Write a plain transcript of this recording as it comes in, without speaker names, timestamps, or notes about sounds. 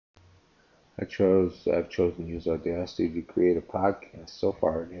I've chosen to use Audacity to create a podcast. So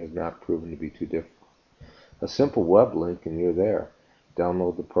far, it has not proven to be too difficult. A simple web link and you're there.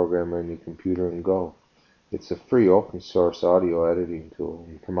 Download the program on your computer and go. It's a free open source audio editing tool,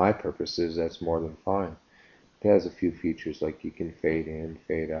 and for my purposes, that's more than fine. It has a few features like you can fade in,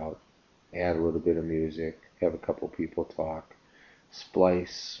 fade out, add a little bit of music, have a couple people talk,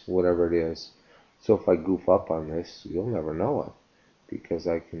 splice, whatever it is. So if I goof up on this, you'll never know it because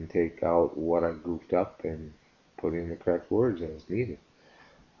I can take out what I goofed up and put in the correct words as needed.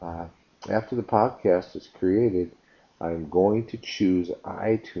 Uh, After the podcast is created, I'm going to choose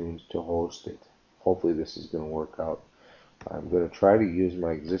iTunes to host it. Hopefully this is going to work out. I'm going to try to use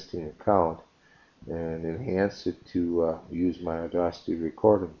my existing account and enhance it to use my Audacity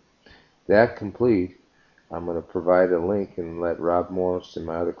recording. That complete, I'm going to provide a link and let Rob Morris and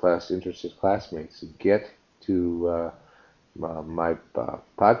my other interested classmates get to my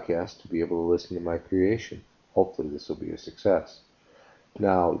podcast to be able to listen to my creation. Hopefully this will be a success.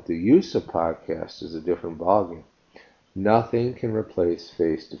 Now, the use of podcasts is a different ballgame. Nothing can replace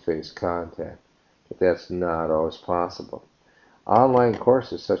face-to-face contact, but that's not always possible. Online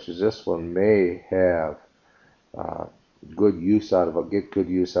courses such as this one may have uh, get good use out of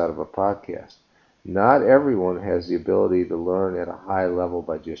a podcast. Not everyone has the ability to learn at a high level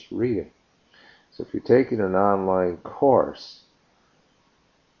by just reading. So if you're taking an online course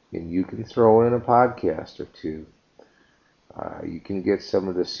and you can throw in a podcast or two, you can get some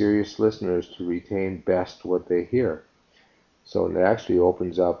of the serious listeners to retain best what they hear. So it actually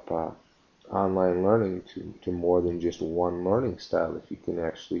opens up online learning to more than just one learning style if you can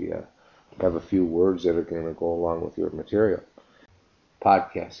actually have a few words that are going to go along with your material.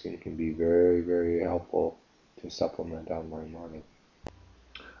 Podcasting can be very, very helpful to supplement online learning.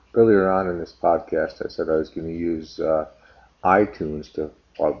 Earlier on in this podcast, I said I was going to use iTunes to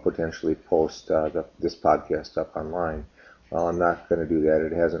potentially post this podcast up online. Well, I'm not going to do that.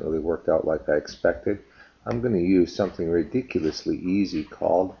 It hasn't really worked out like I expected. I'm going to use something ridiculously easy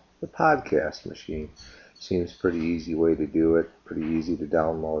called the podcast machine. Seems pretty easy way to do it, pretty easy to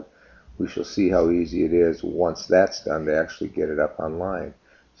download. We shall see how easy it is once that's done to actually get it up online.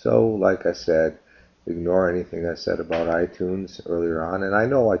 So, like I said, ignore anything I said about iTunes earlier on, and I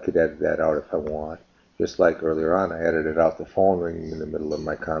know I could edit that out if I want. Just like earlier on, I edited out the phone ringing in the middle of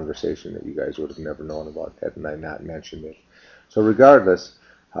my conversation that you guys would have never known about had I not mentioned it. So regardless,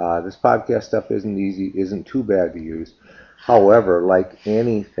 this podcast stuff isn't too bad to use. However, like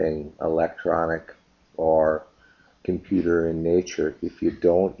anything electronic or computer in nature, if you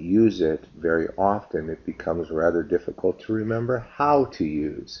don't use it very often, it becomes rather difficult to remember how to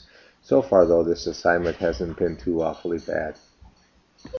use. So far, though, this assignment hasn't been too awfully bad.